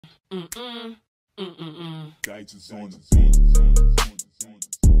Guys is on the beat.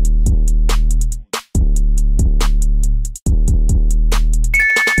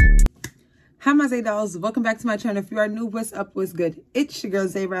 Hi my Zay dolls, welcome back to my channel. If you are new, what's up, what's good? It's your girl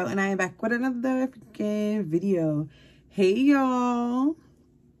Xrsbeauty, and I am back with another freaking video. Hey y'all,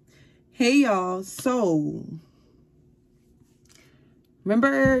 so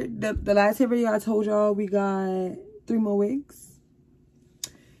remember the last hair video I told y'all we got 3 more wigs?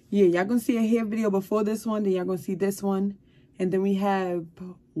 Yeah, y'all gonna see a hair video before this one, then y'all gonna see this one, and then we have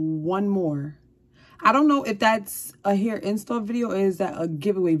 1 more. I don't know if that's a hair install video or is that a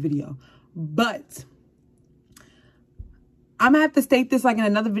giveaway video, but I'm gonna have to state this like in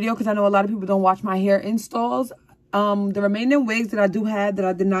another video because I know a lot of people don't watch my hair installs. The remaining wigs that I do have that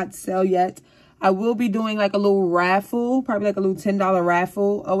I did not sell yet, I will be doing like a little raffle, probably like a little $10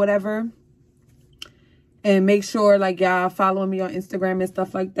 raffle or whatever. And make sure like y'all following me on Instagram and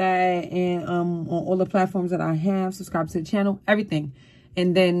stuff like that, and on all the platforms that I have, subscribe to the channel, everything.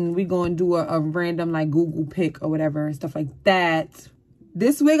 And then we gonna do a random like Google pick or whatever and stuff like that.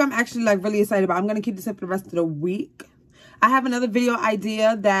 This wig I'm actually like really excited about. I'm gonna keep this up for the rest of the week. I have another video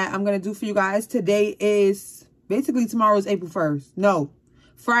idea that I'm gonna do for you guys. Today is basically tomorrow's April 1st. No,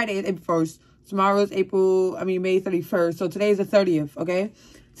 Friday is April 1st. Tomorrow's May 31st. So today is the 30th, okay?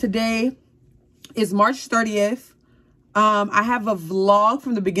 Today is March 30th. I have a vlog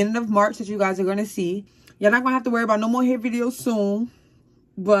from the beginning of March that you guys are gonna see. You're not gonna have to worry about no more hair videos soon.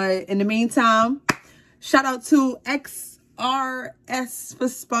 But in the meantime, shout out to Xrs for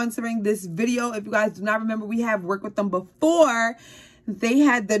sponsoring this video. If you guys do not remember, we have worked with them before. They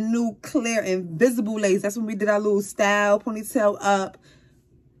had the new clear invisible lace. That's when we did our little style, ponytail up,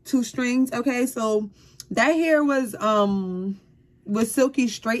 2 strings. Okay, so that hair was silky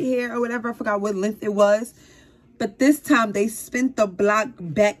straight hair or whatever. I forgot what length it was. But this time they spent the block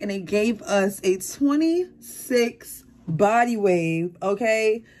back and they gave us a 26 Bodywave.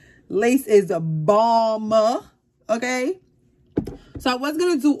 Okay, lace is a bomb. Okay, so I was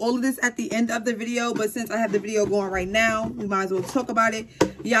gonna do all of this at the end of the video, but since I have the video going right now, we might as well talk about it.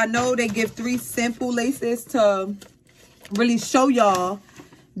 Y'all know they give 3 sample laces to really show y'all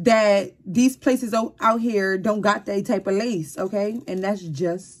that these places out here don't got that type of lace, okay? And that's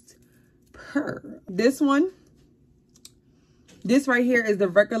just per. This one, this right here is the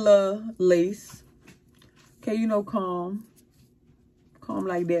regular lace. Okay, you know, comb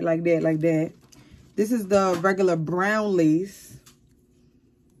like that, like that, like that. This is the regular brown lace.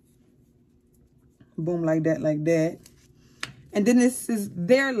 Boom, like that, like that. And then this is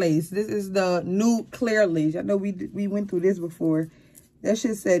their lace. This is the new clear lace. I know we went through this before. That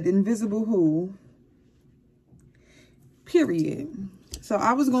shit said invisible who, period. So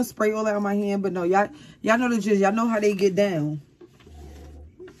I was gonna spray all that on my hand, but no, y'all know the gist. Y'all know how they get down.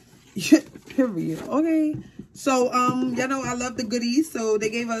 Period. Okay. So y'all know I love the goodies. So they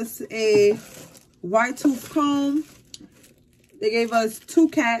gave us a wide tooth comb. They gave us 2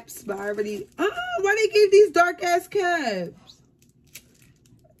 caps, but I already why they gave these dark ass caps?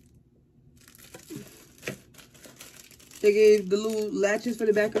 They gave the little latches for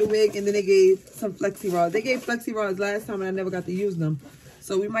the back of the wig, and then they gave some flexi rods. They gave flexi rods last time, and I never got to use them.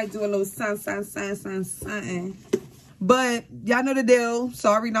 So we might do a little sign. But y'all know the deal.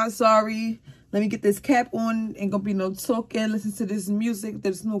 Sorry, not sorry. Let me get this cap on. Ain't gonna be no talking. Listen to this music.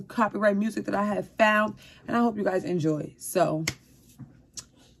 There's no copyright music that I have found, and I hope you guys enjoy. So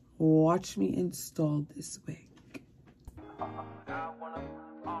watch me install this wig.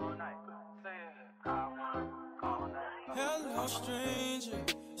 Hello, stranger.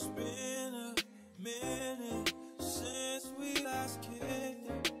 It's been a minute since we last kicked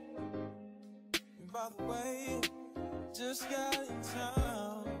it. And by the way, just got in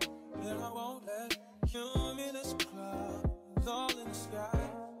town, and I won't let cumulus clouds all in the sky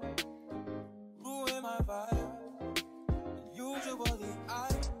ruin my vibe. Usually I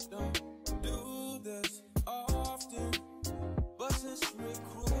don't do this often, but since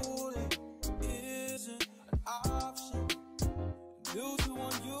recruiting isn't an option, due to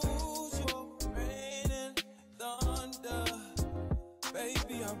unusual rain and thunder,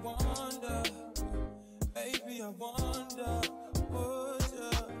 baby I wonder,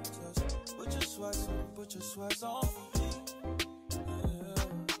 would you just put your sweats on for me? Yeah.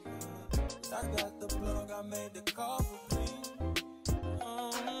 I got the plug, I made the call for me.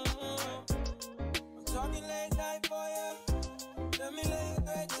 I'm talking late night for you. Let me lay a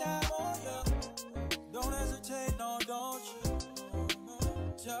great time on you. Don't hesitate, no, don't you?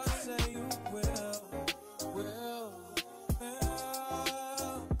 Just say you will.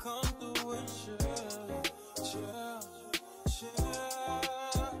 Come through and chill.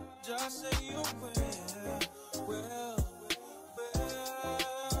 Just say you will.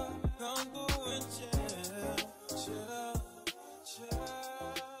 Come through and chill.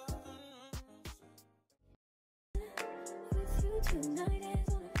 With you tonight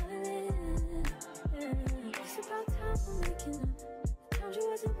is on an island. It's about time for waking up. Times you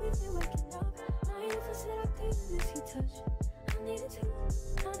wasn't with me waking up. Now you for said I couldn't miss your touch. I needed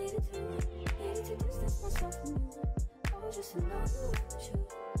to distance myself from you. Oh, just to know you want you.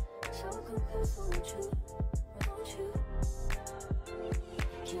 So come close, I want you.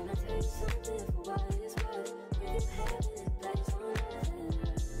 Can I tell you something for what it's worth? We can have this place on earth.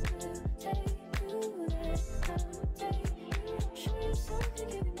 Take you there, take you. Show you something,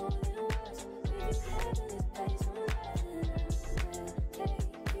 give you more than words. We can have this place on earth. Take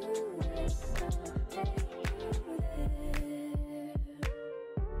you there, take you there.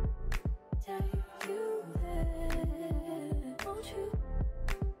 Take you there. Won't you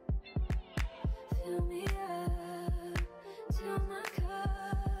fill me up till my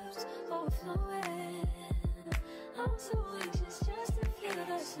cup's overflowing? I'm so anxious just to feel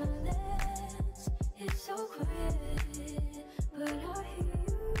the silence. It's so quiet, but I hear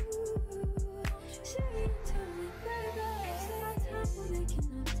you saying to me, baby, it's about time for making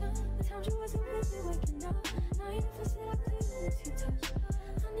up time. The times you wasn't with me waking up. Now you never said I couldn't miss your touch.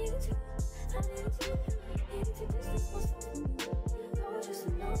 I needed to distance myself from you. I was just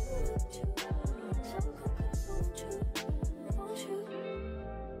alone with you. So come close, won't you?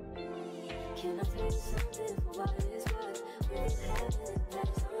 Can I tell you something for what it's worth? We can have this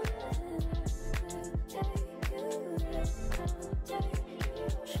place on earth. Take you there, take you.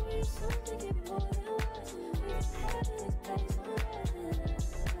 Show you something, give you more than words. We can have this place on earth. Take you there, take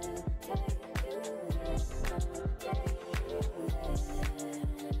you there.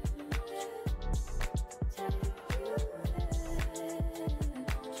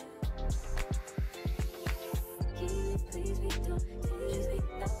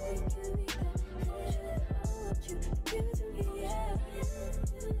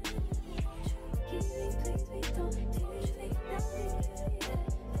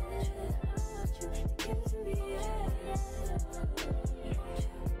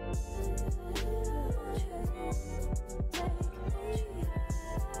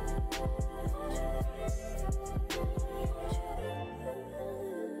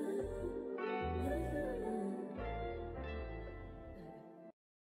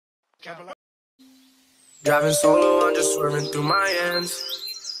 Driving solo, I'm just swerving through my ends.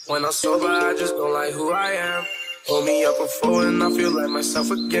 When I'm sober, I just don't like who I am. Pull me up before and I feel like myself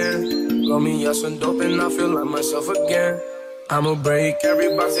again. Roll me up some dope and I feel like myself again. I'ma break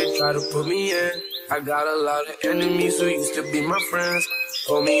every box they try to put me in. I got a lot of enemies who used to be my friends.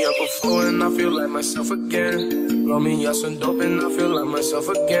 Pull me up before and I feel like myself again. Roll me up some dope and I feel like myself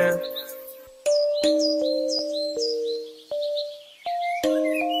again.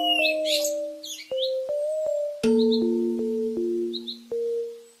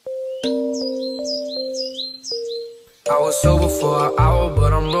 I was sober for an hour,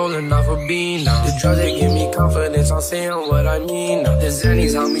 but I'm rolling off a bean now. The drugs, they give me confidence, I'm saying what I mean now. The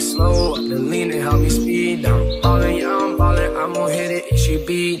Xannies help me slow up, the leaning help me speed down. Ballin', yeah, I'm ballin', I'm gon' hit it if she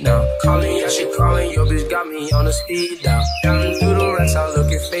beat now. Calling, yeah, she calling, your bitch got me on the speed down. Down through the racks, I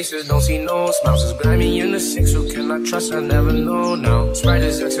look at faces, don't see no smiles. Just grab me in the six, who can I trust, I never know now. Sprite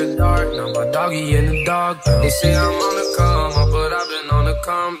is extra dark, now my doggy in the dog pound. They say I'm on the come up, but I've been on the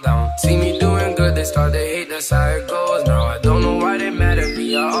calm down. See me doing good, they start to hate, that's how it goes now. I don't know why they mad at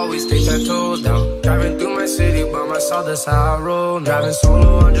me, I always take their toes down. Driving through my city by myself, that's how I roll now. Driving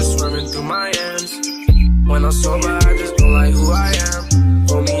solo, I'm just swerving through my ends. When I'm sober, I just don't like who I am.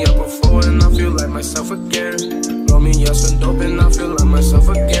 Roll me up before and I feel like myself again. Roll me up some dope and I feel like myself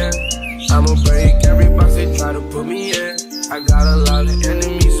again. I'ma break every box they try to put me in. I got a lot of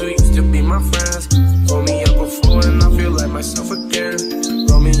enemies who used to be my friends. Roll me up before and I feel like myself again.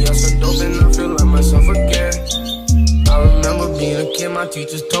 Roll me up some dope and I feel like myself again. I remember being a kid, my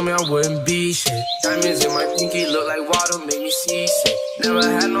teachers told me I wouldn't be shit. Diamonds in my pinky look like water, make me seasick. Never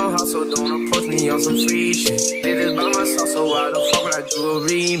had no house, so don't approach me on some free shit. They just by myself, so why the fuck would I do a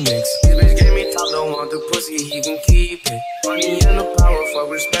remix? This bitch gave me top, don't want the pussy, he can keep it. Money and the power, fuck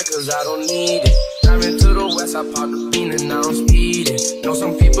respect, cause I don't need it. Driving to the west, I pop the bean and now I'm speeding. Know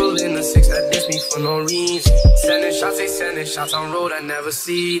some people in the six that diss me for no reason. Sending shots, they sending shots on road, I never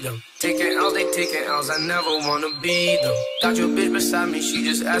see them. Taking L's, they taking L's, I never wanna be them. Got your bitch beside me, she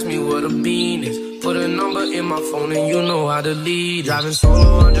just asked me what a bean is. Put a number in my phone and you know how to lead. Driving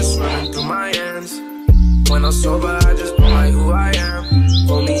solo, I'm just running through my ends. When I'm sober, I just don't like who I am.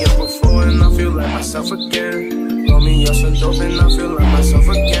 Roll me up before and I feel like myself again. Roll me up some dope and I feel like myself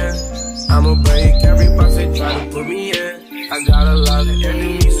again. I'ma break every box they try to put me in. I got a lot of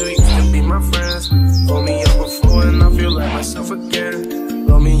enemies who used to be my friends. Pull me up before and I feel like myself again.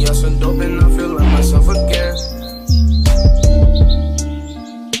 Roll me up some dope and I feel like myself again.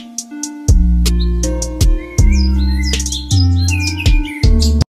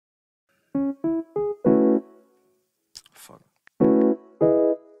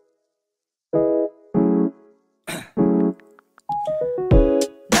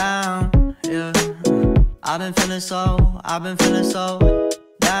 I've been feeling so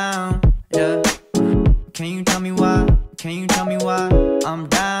down, yeah. Can you tell me why? Can you tell me why I'm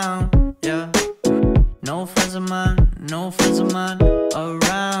down, yeah? No friends of mine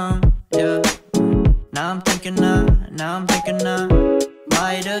around, yeah. Now I'm thinking I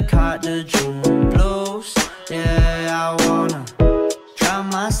might have caught the June blues. Yeah, I wanna drown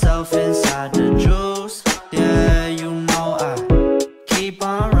myself inside the juice. Yeah, you know I keep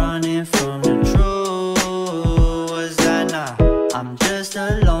on running from the truth. I'm just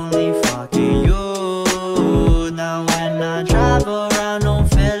a lonely fucking you. Now when I drive around, don't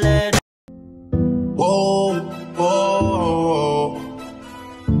feel it. Whoa, whoa,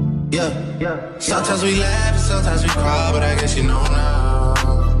 yeah. Sometimes we laugh and sometimes we cry, but I guess you know now,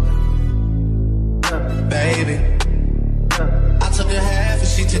 baby. I took a half and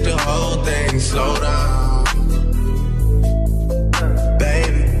she took the whole thing. Slow down,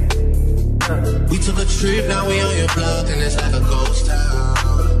 baby. We took a trip, now we on your block, and it's like a ghost town,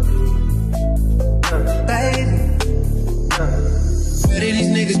 baby. Where did these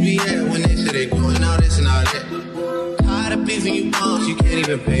niggas be at when they say they doing all this and all that? Tired of beefing you bumps, you can't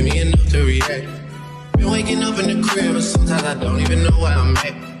even pay me enough to react. Been waking up in the crib, and sometimes I don't even know where I'm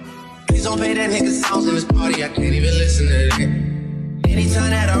at. Please don't pay that nigga songs in this party, I can't even listen to that. Anytime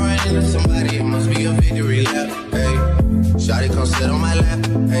that I run into somebody, it must be a victory lap, hey. Shawty come sit on my lap,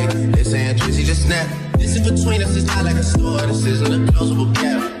 hey. They saying Tracy just snap. This in between us, it's not like a store, this isn't a closable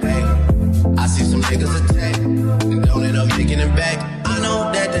gap, hey. I see some niggas attack, and don't end up making it back. I know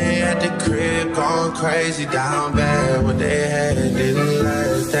that they at the crib going crazy down bad. What they had didn't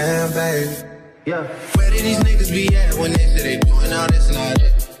last, damn baby. Yeah. Where did these niggas be at when they say they doing all this and all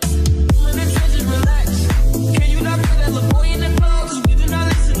that? In the trenches, relax. Can you not feel that little boy in the club? Cause we do not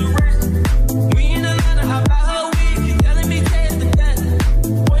listen to rap. We in Atlanta, how about her week? You telling me taste the death.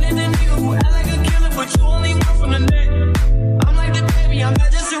 Pointing at you, act like a killer, but you only one from the net. I'm like the baby, I'm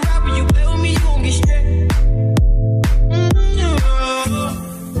not just a rapper. You play with me, you gon' get stripped.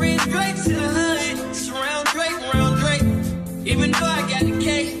 Bring Drake to the hood, surround Drake, round Drake. Even though I got the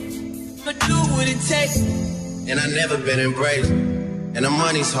cake, I'ma do what it takes. And I never been embraced, and the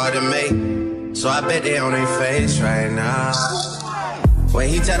money's hard to make, so I bet they on their face right now. When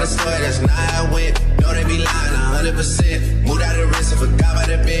he tell the story, that's not how it went. Know they be lying 100%. Moved out of the wrist and forgot about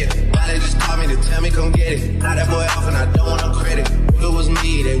the bed. Now they just call me to tell me come get it. Now that boy off and I don't want no credit. If it was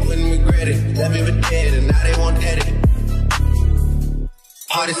me, they wouldn't regret it. Left me for dead and now they won't get it.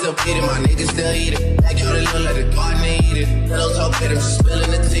 Party still bleeding, my niggas still eat it. Backyard a little, let the garden eat it. Pillows all bitter, just spilling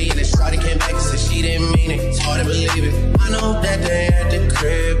the tea. And then Shawty came back and said she didn't mean it. It's hard to believe it. I know that they at the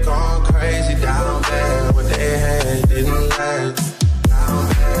crib going crazy down bad. What they had didn't last. Down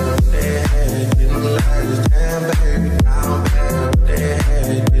bad, what they had didn't last. Damn baby, down bad, what they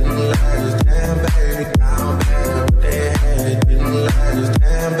had didn't last. Damn baby, down bad, what they had didn't last.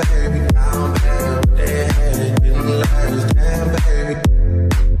 Damn baby, down bad, what they had didn't last. Damn baby.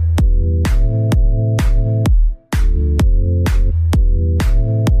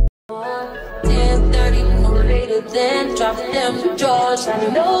 10:30, no later than drop them drawers. I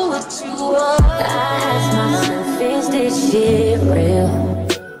know what you want. I ask myself, is this shit real?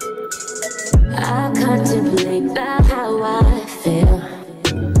 I contemplate about how I feel,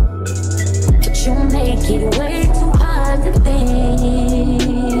 but you make it way too hard to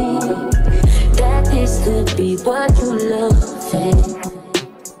think that this could be what you love.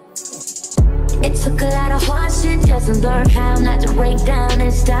 It took a lot of hard shit just to learn how not to break down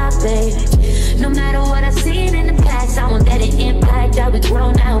and stop, baby. No matter what I've seen in the past, I won't let it impact how we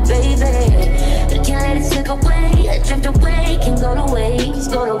grow now, baby. But I can't let it slip away, drift away, can go to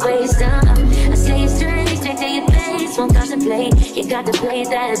waste, I say it straight to your face, won't contemplate, you got to play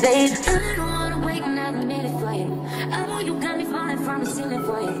that, babe. I don't wanna wait another minute for you. I know you got me falling from the ceiling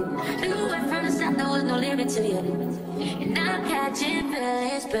for you. Knew right from the start there was no limit to you, and I'm catching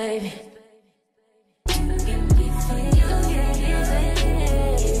feelings, baby.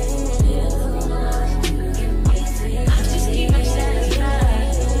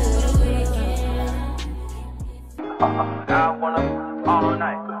 I wanna all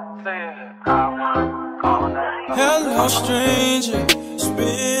night. Say it. I wanna all night. Hello, stranger. It's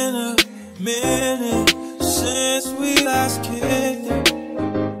been a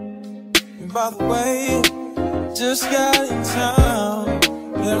by the way, just got in town,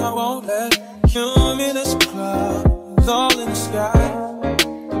 and I won't let cumulus clouds all in the sky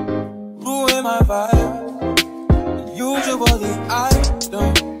ruin my vibe. Usually I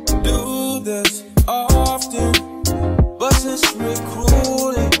don't do this often, but since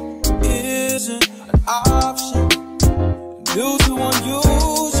recruiting isn't an option due to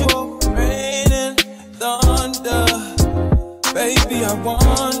unusual rain and thunder, baby I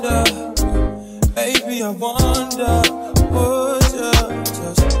wonder, would you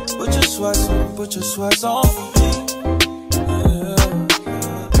just put your sweats on for me? Yeah.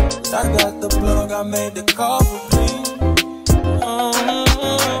 I got the plug, I made the call for me. I'm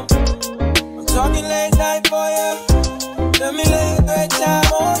talking late night for ya. Let me lay a great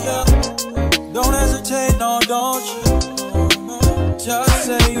time on ya. Don't hesitate, no, don't you? Just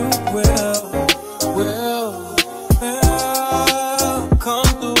say you will. Come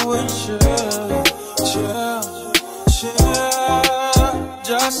through and chill.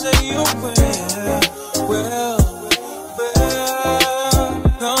 Just say you will.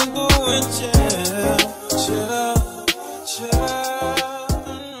 Come through and chill.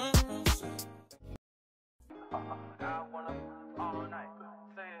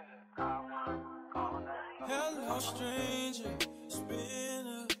 Hello, stranger. It's been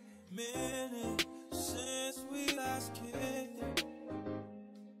a minute since we last kicked it.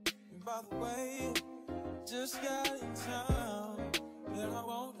 And by the way, just got in town, and I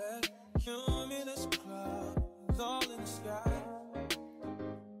won't let cumulus clouds all in the sky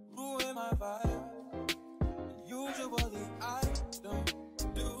ruin my vibe. Usually I don't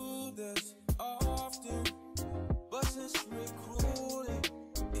do this often, but since recruiting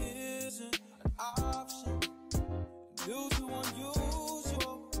isn't an option due to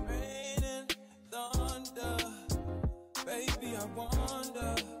unusual rain and thunder, baby I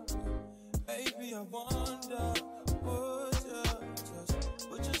wonder,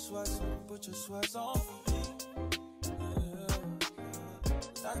 would you just put your sweats on for me? Yeah.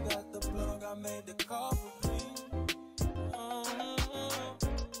 I got the plug, I made the call for me. I'm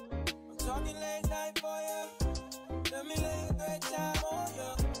talking late night for ya. Let me lay a great time on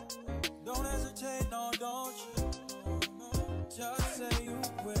ya. Don't hesitate, no, don't you? Just say you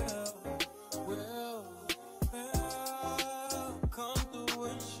will. Come through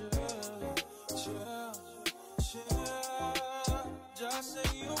and chill. Just say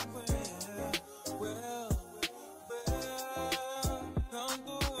you will. Come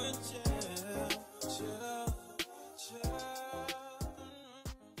through and chill.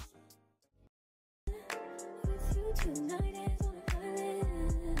 With you tonight is on an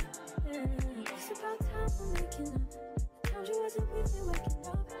island. It's about time for waking up. Times you wasn't with me waking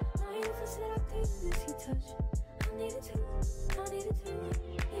up. Now you for said I couldn't miss your touch. I needed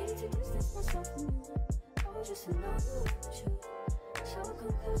to distance myself from you. I was just in love with you. So I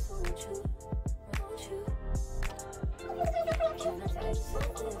come close, won't you? Can I tell you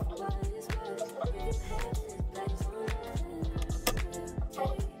something about this world? You can have this place on land.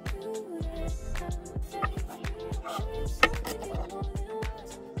 Take you there, take you. Show you something you more than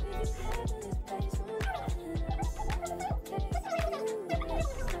once. We can have this place on land.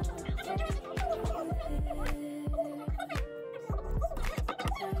 Take you there,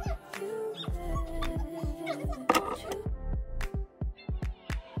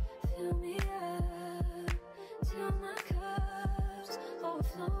 fill me up till my cup's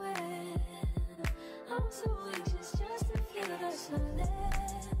overflowing. I'm so anxious just to feel the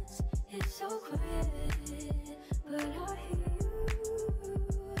silence. It's so quiet, but I hear you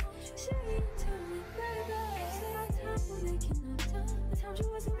saying to me, baby, it's about time for making up time. The times you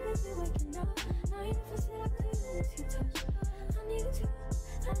wasn't with me waking up. Now you never said I couldn't miss your touch. I needed to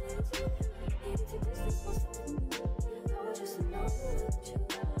distance myself from you. I was just in love with you.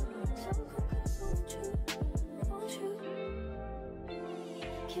 So come close, won't you?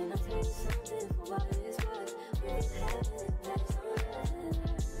 Can I tell you something for what it is worth? We can have this place on land.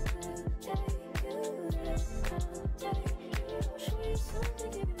 Take you there, take you. Show you something,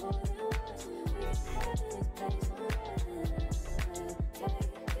 give me more than once. We can have this place on land. Take you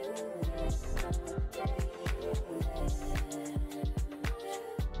there, take you there.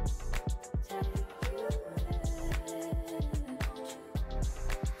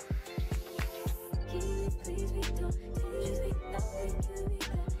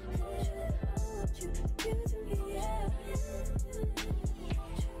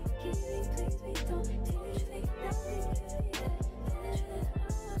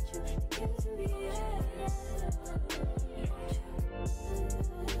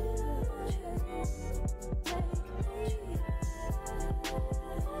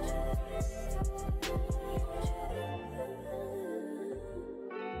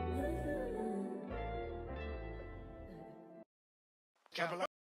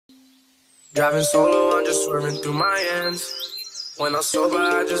 Driving solo, I'm just swerving through my ends. When I'm sober,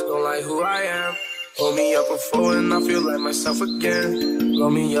 I just don't like who I am. Pull me up a four and I feel like myself again. Roll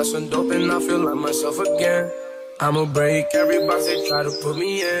me up some dope and I feel like myself again. I'ma break every box they try to put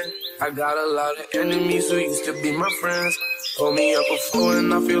me in. I got a lot of enemies who used to be my friends. Pull me up a four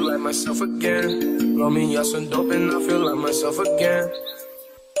and I feel like myself again. Roll me up some dope and I feel like myself again.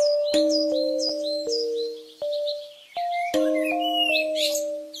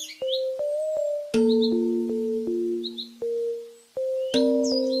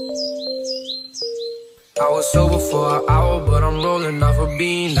 I was sober for an hour, but I'm rolling off a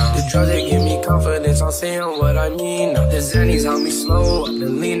bean now. The drugs, they give me confidence, I'm saying what I mean now. The Xennies help me slow up, the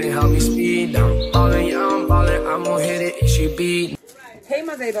lean it help me speed down. Ballin', yeah, I'm ballin', I'm gon' hit it, it should be. Hey,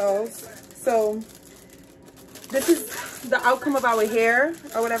 my day dolls. So, this is the outcome of our hair,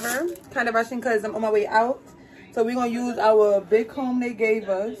 or whatever. Kind of rushing because I'm on my way out. So, we're going to use our big comb they gave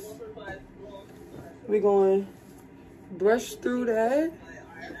us. We're going to brush through that.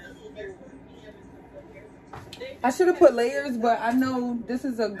 I should have put layers, but I know this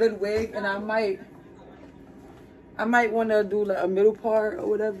is a good wig, and I might want to do like a middle part or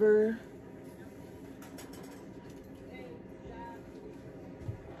whatever.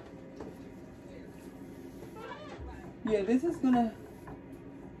 Yeah, this is gonna.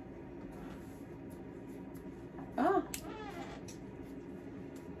 Ah.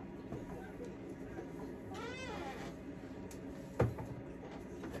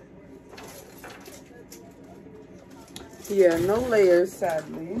 Yeah, no layers,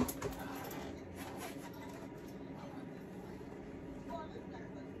 sadly.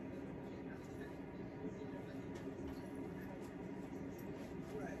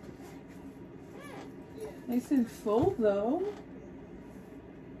 Nice and full, though.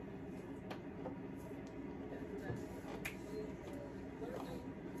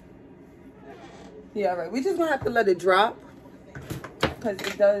 Yeah, right. We're just gonna have to let it drop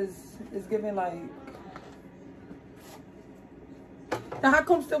because it's giving like. The hot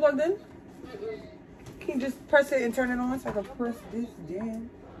comb still plugged in? Can you just press it and turn it on so I can press this down?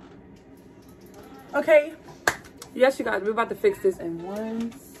 Okay. Yes, you guys, we're about to fix this in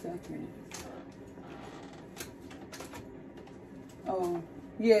 1 second. Oh,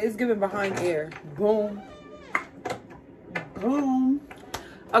 yeah, it's giving behind air. Boom. Boom.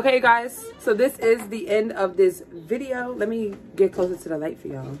 Okay, guys, so this is the end of this video. Let me get closer to the light for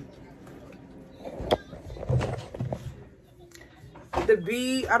y'all. The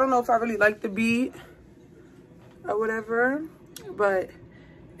bead, I don't know if I really like the bead or whatever, but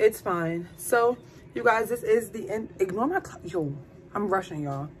it's fine. So you guys, this is the end. Ignore my yo, I'm rushing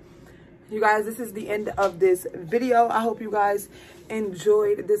y'all. You guys, this is the end of this video. I hope you guys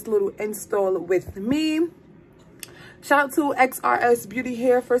enjoyed this little install with me. Shout out to Xrsbeauty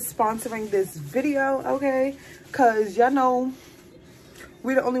Hair for sponsoring this video, okay? Because y'all know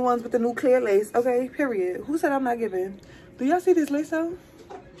we're the only ones with the new clear lace, okay? Period. Who said I'm not giving? Do y'all see this lace though?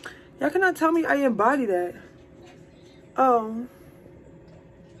 Y'all cannot tell me I embody that. Oh.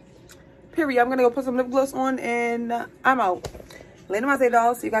 Period. I'm gonna go put some lip gloss on and I'm out. Later, my day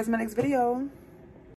dolls. See you guys in my next video.